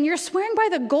he's saying, you're swearing by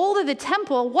the gold of the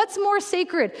temple. What's more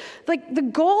sacred? Like the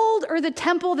gold or the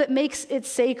temple that makes it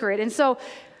sacred? And so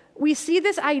we see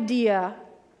this idea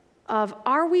of,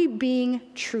 are we being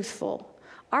truthful?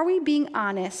 Are we being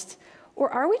honest? Or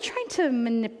are we trying to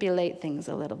manipulate things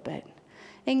a little bit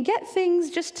and get things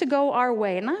just to go our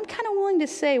way? And I'm kind of willing to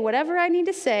say whatever I need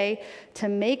to say to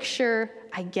make sure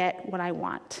I get what I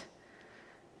want.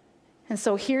 And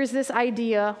so here's this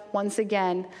idea, once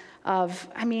again, of,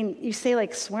 you say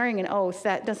like swearing an oath,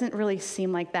 that doesn't really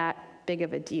seem like that big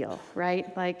of a deal,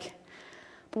 right? But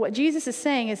what Jesus is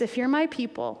saying is, if you're my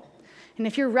people, and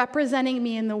if you're representing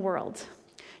me in the world,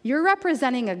 you're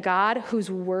representing a God whose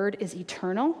word is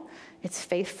eternal, it's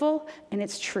faithful, and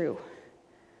it's true.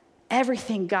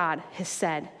 Everything God has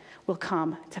said will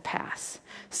come to pass.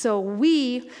 So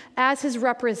we, as his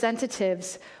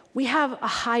representatives, we have a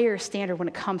higher standard when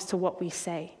it comes to what we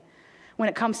say, when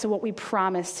it comes to what we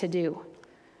promise to do,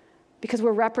 because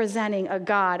we're representing a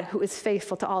God who is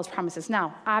faithful to all his promises.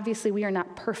 Now, obviously, we are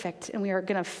not perfect, and we are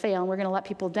going to fail, and we're going to let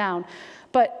people down.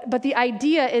 But the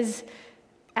idea is,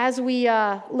 as we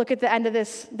look at the end of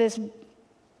this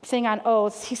thing on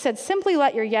oaths, he said, simply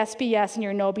let your yes be yes and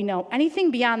your no be no. Anything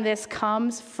beyond this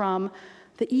comes from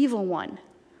the evil one.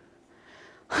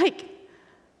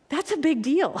 That's a big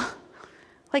deal.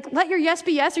 Let your yes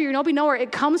be yes or your no be no, or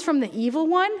it comes from the evil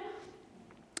one.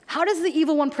 How does the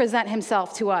evil one present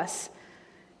himself to us?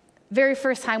 Very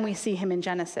first time we see him in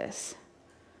Genesis.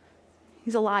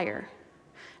 He's a liar,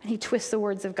 and he twists the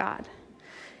words of God.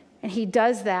 And he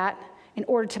does that in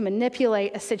order to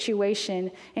manipulate a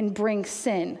situation and bring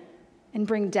sin and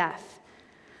bring death.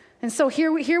 And so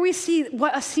here we see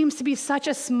what seems to be such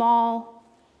a small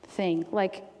thing.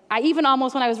 I even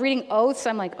almost, when I was reading oaths,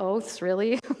 I'm like, oaths,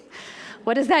 really?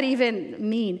 What does that even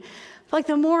mean?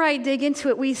 The more I dig into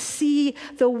it, we see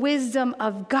the wisdom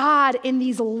of God in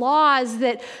these laws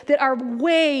that are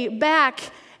way back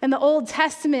in the Old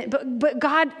Testament. But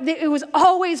God, it was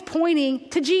always pointing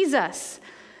to Jesus.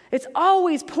 It's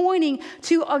always pointing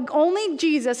to only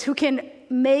Jesus who can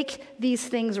make these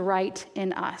things right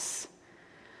in us.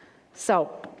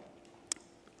 So,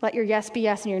 let your yes be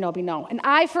yes and your no be no. An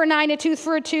eye for an eye and a tooth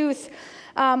for a tooth.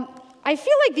 I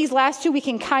feel like these last two we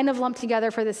can kind of lump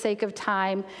together for the sake of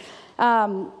time.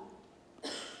 But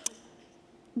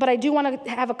I do want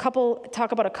to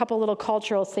talk about a couple little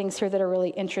cultural things here that are really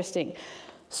interesting.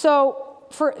 So,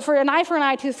 for an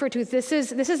eye, tooth for a tooth, this is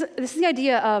the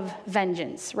idea of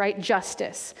vengeance, right?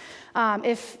 Justice.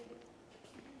 If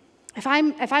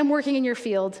I'm working in your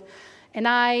field and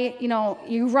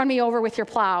you run me over with your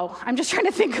plow, I'm just trying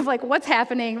to think of what's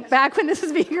happening back when this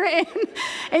was being written,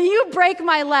 and you break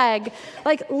my leg,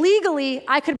 legally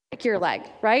I could break your leg,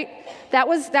 right? That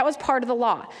was part of the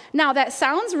law. Now that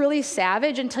sounds really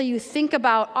savage until you think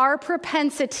about our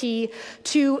propensity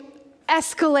to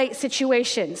escalate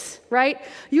situations, right?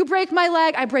 You break my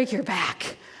leg, I break your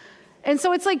back. And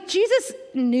so it's Jesus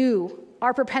knew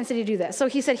our propensity to do this. So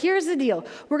he said, here's the deal.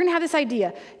 We're going to have this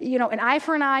idea, an eye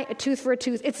for an eye, a tooth for a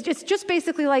tooth. It's just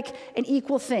basically an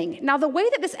equal thing. Now, the way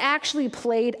that this actually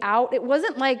played out, it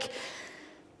wasn't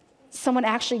someone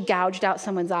actually gouged out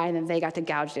someone's eye and then they got to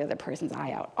gouge the other person's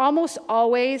eye out. Almost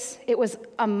always, it was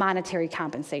a monetary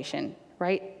compensation,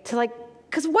 right?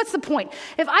 Because what's the point?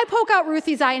 If I poke out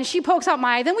Ruthie's eye and she pokes out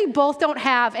my eye, then we both don't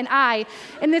have an eye.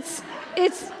 And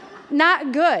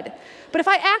not good. But if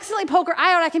I accidentally poke her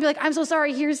eye out, I can be like, I'm so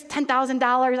sorry, here's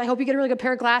 $10,000. I hope you get a really good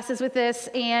pair of glasses with this,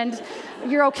 and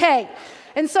you're okay.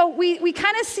 And so we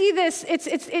kind of see this,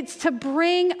 it's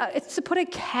to put a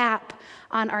cap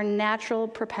on our natural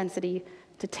propensity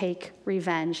to take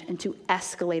revenge and to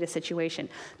escalate a situation.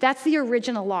 That's the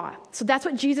original law. So that's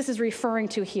what Jesus is referring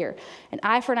to here. An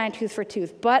eye for an eye, tooth for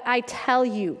tooth. But I tell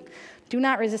you, do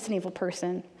not resist an evil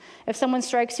person. If someone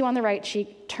strikes you on the right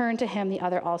cheek, turn to him the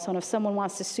other also. And if someone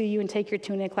wants to sue you and take your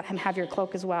tunic, let him have your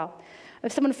cloak as well.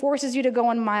 If someone forces you to go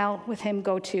 1 mile with him,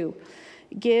 go 2.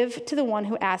 Give to the one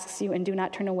who asks you, and do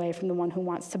not turn away from the one who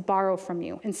wants to borrow from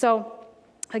you. And so,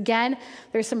 again,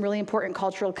 there's some really important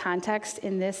cultural context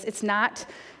in this. It's not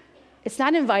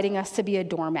inviting us to be a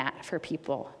doormat for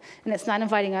people, and it's not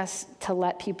inviting us to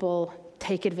let people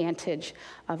take advantage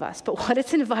of us. But what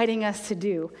it's inviting us to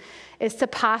do is to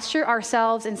posture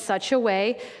ourselves in such a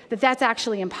way that that's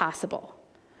actually impossible.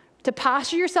 To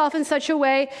posture yourself in such a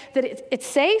way that it's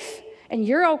safe and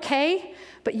you're okay,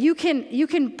 but you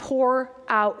can pour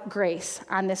out grace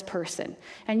on this person,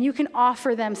 and you can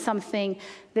offer them something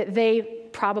that they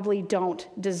probably don't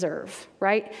deserve,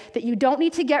 right? That you don't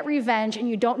need to get revenge, and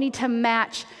you don't need to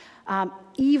match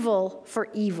evil for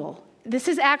evil. This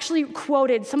is actually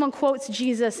quoted. Someone quotes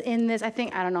Jesus in this, I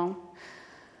think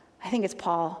it's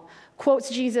Paul, quotes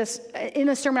Jesus in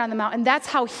the Sermon on the Mount, and that's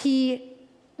how he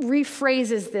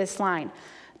rephrases this line.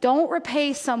 Don't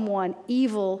repay someone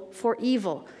evil for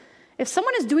evil. If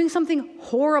someone is doing something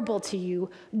horrible to you,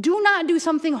 do not do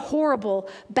something horrible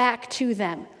back to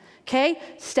them, okay?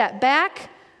 Step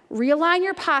back, realign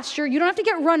your posture. You don't have to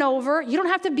get run over. You don't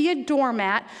have to be a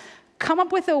doormat. Come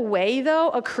up with a way, though,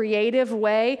 a creative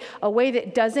way, a way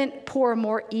that doesn't pour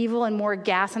more evil and more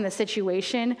gas on the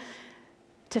situation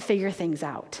to figure things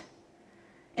out.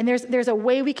 And there's a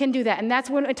way we can do that. And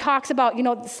that's when it talks about,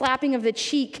 the slapping of the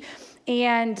cheek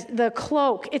and the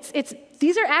cloak.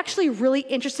 These are actually really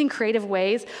interesting creative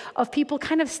ways of people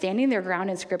kind of standing their ground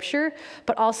in Scripture,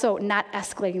 but also not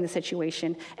escalating the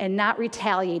situation and not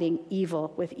retaliating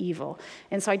evil with evil.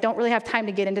 And so I don't really have time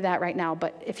to get into that right now,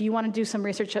 but if you want to do some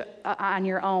research on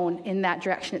your own in that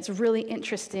direction, it's really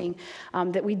interesting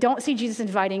that we don't see Jesus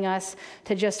inviting us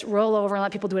to just roll over and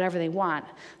let people do whatever they want.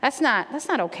 That's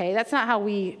not okay. That's not how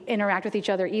we interact with each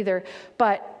other either,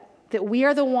 but that we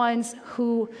are the ones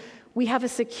who we have a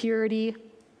security.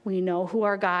 We know who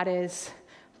our God is.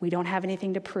 We don't have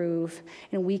anything to prove.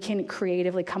 And we can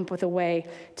creatively come up with a way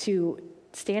to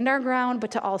stand our ground,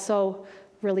 but to also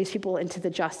release people into the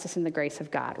justice and the grace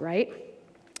of God, right?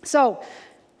 So,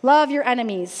 love your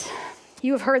enemies.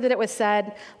 You have heard that it was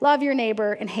said, love your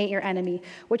neighbor and hate your enemy,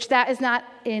 which that is not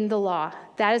in the law.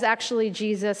 That is actually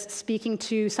Jesus speaking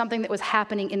to something that was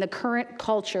happening in the current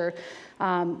culture.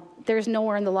 There's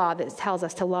nowhere in the law that tells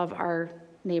us to love our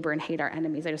neighbor and hate our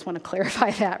enemies. I just want to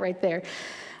clarify that right there.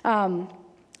 But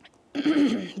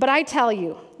I tell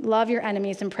you, love your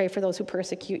enemies and pray for those who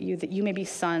persecute you, that you may be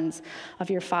sons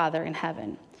of your Father in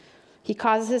heaven. He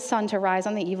causes his sun to rise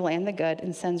on the evil and the good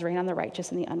and sends rain on the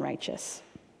righteous and the unrighteous.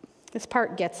 This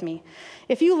part gets me.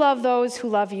 If you love those who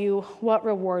love you, what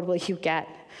reward will you get?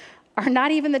 Are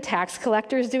not even the tax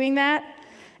collectors doing that?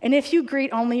 And if you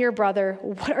greet only your brother,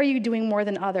 what are you doing more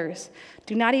than others?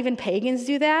 Do not even pagans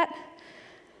do that?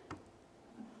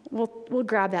 We'll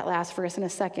grab that last verse in a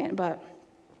second, but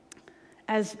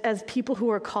as people who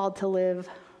are called to live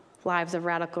lives of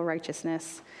radical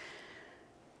righteousness,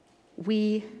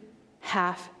 we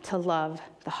have to love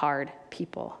the hard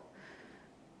people.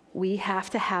 We have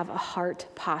to have a heart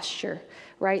posture,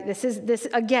 right? This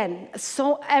again,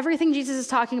 so everything Jesus is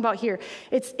talking about here,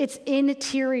 it's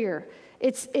interior.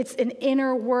 It's an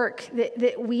inner work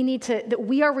that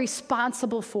we are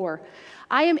responsible for.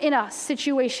 I am in a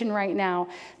situation right now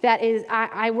that is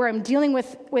where I'm dealing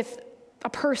with a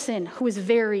person who is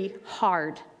very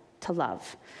hard to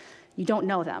love. You don't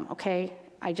know them, okay?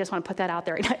 I just want to put that out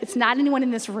there. It's not anyone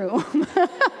in this room.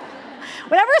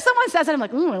 Whenever someone says that, I'm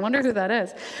like, I wonder who that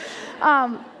is.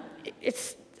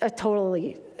 It's a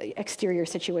totally exterior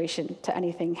situation to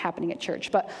anything happening at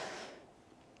church. But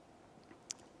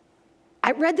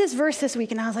I read this verse this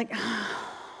week, and I was like,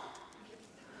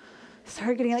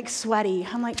 started getting sweaty.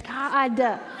 I'm like, God,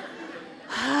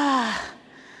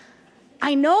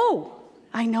 I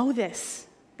know this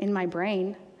in my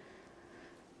brain.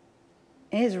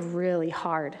 It is really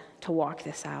hard to walk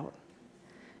this out.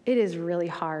 It is really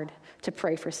hard to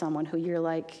pray for someone who you're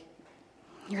like,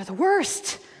 you're the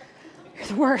worst. You're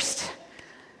the worst.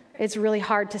 It's really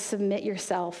hard to submit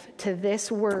yourself to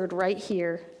this word right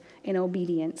here in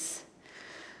obedience.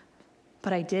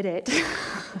 But I did it.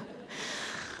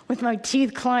 With my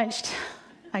teeth clenched,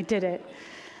 I did it.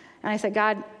 And I said,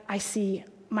 God, I see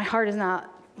my heart is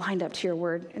not lined up to your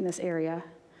word in this area.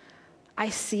 I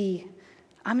see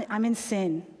I'm in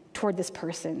sin toward this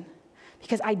person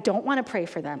because I don't want to pray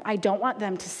for them. I don't want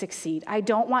them to succeed. I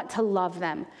don't want to love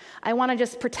them. I want to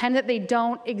just pretend that they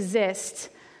don't exist.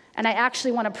 And I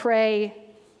actually want to pray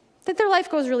that their life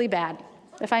goes really bad,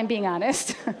 if I'm being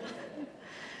honest.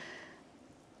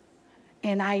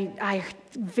 And I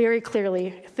very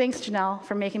clearly, thanks Janelle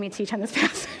for making me teach on this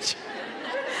passage.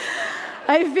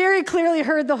 I very clearly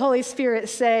heard the Holy Spirit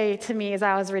say to me as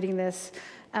I was reading this,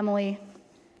 Emily,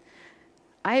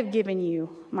 I have given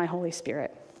you my Holy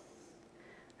Spirit.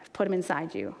 I've put him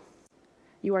inside you.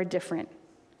 You are different.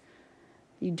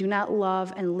 You do not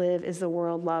love and live as the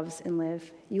world loves and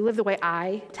live. You live the way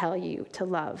I tell you to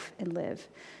love and live.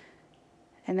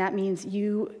 And that means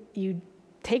you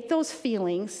take those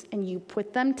feelings and you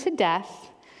put them to death,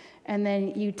 and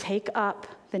then you take up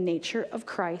the nature of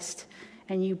Christ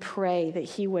and you pray that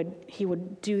he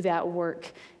would do that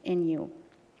work in you.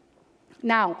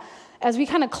 Now, as we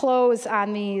kind of close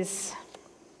on these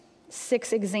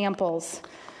 6 examples,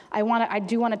 I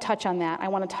do want to touch on that. I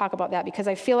want to talk about that because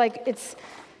I feel like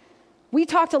we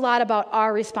talked a lot about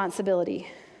our responsibility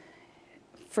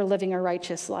for living a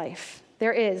righteous life.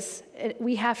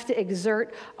 We have to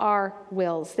exert our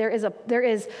wills. There is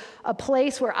a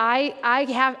place where I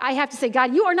have to say,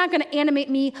 God, you are not going to animate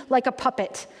me like a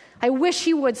puppet. I wish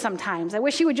you would sometimes. I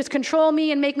wish you would just control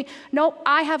me and make me. No,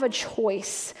 I have a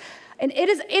choice. And it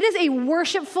is a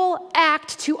worshipful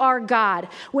act to our God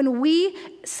when we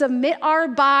submit our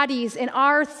bodies and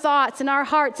our thoughts and our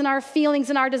hearts and our feelings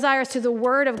and our desires to the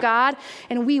Word of God,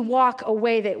 and we walk a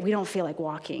way that we don't feel like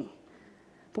walking.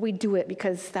 But we do it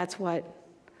because that's what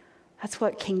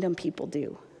kingdom people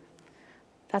do.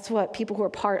 That's what people who are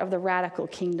part of the radical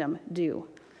kingdom do.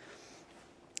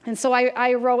 And so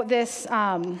I wrote this,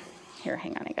 here,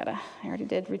 hang on, I already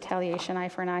did retaliation, eye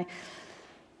for an eye.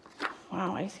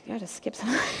 Wow, I gotta skip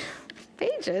some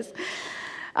pages.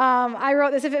 I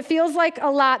wrote this, if it feels like a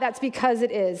lot, that's because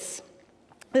it is.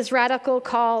 This radical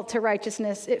call to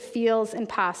righteousness, it feels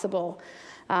impossible.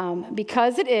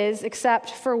 Because it is, except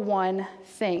for one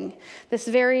thing. This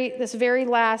very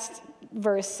last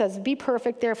verse says, be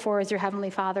perfect, therefore, as your heavenly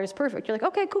Father is perfect. You're like,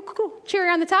 okay, cool. Cherry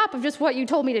on the top of just what you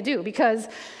told me to do, because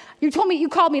you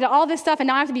called me to all this stuff, and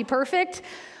now I have to be perfect.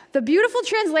 The beautiful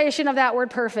translation of that word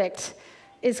perfect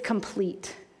is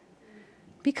complete.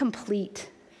 Be complete.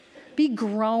 Be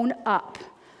grown up.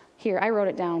 Here, I wrote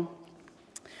it down.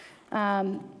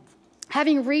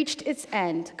 Having reached its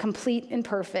end, complete and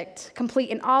perfect, complete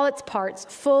in all its parts,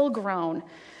 full grown,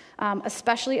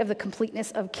 especially of the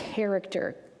completeness of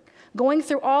character, going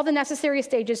through all the necessary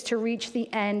stages to reach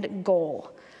the end goal.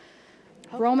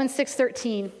 Okay. Romans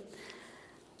 6:13.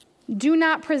 Do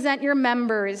not present your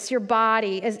members, your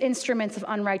body, as instruments of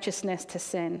unrighteousness to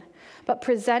sin, but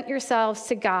present yourselves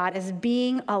to God as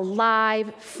being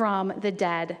alive from the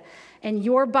dead, and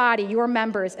your body, your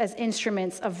members, as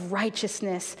instruments of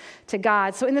righteousness to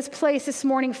God. So in this place this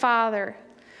morning, Father,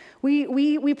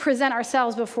 we present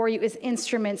ourselves before you as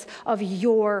instruments of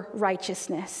your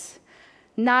righteousness,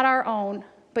 not our own,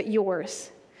 but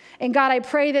yours. And God, I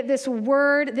pray that this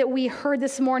word that we heard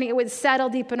this morning, it would settle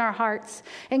deep in our hearts.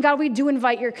 And God, we do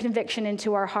invite your conviction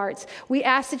into our hearts. We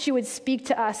ask that you would speak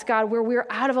to us, God, where we're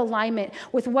out of alignment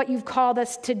with what you've called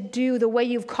us to do, the way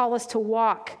you've called us to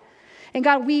walk. And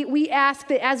God, we ask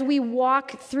that as we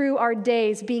walk through our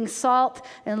days, being salt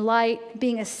and light,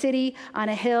 being a city on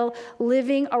a hill,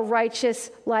 living a righteous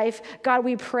life, God,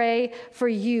 we pray for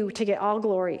you to get all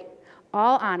glory,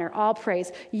 all honor, all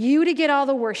praise, you to get all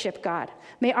the worship, God.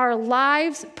 May our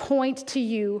lives point to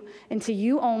you and to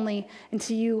you only and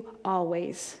to you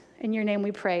always. In your name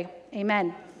we pray.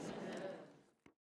 Amen.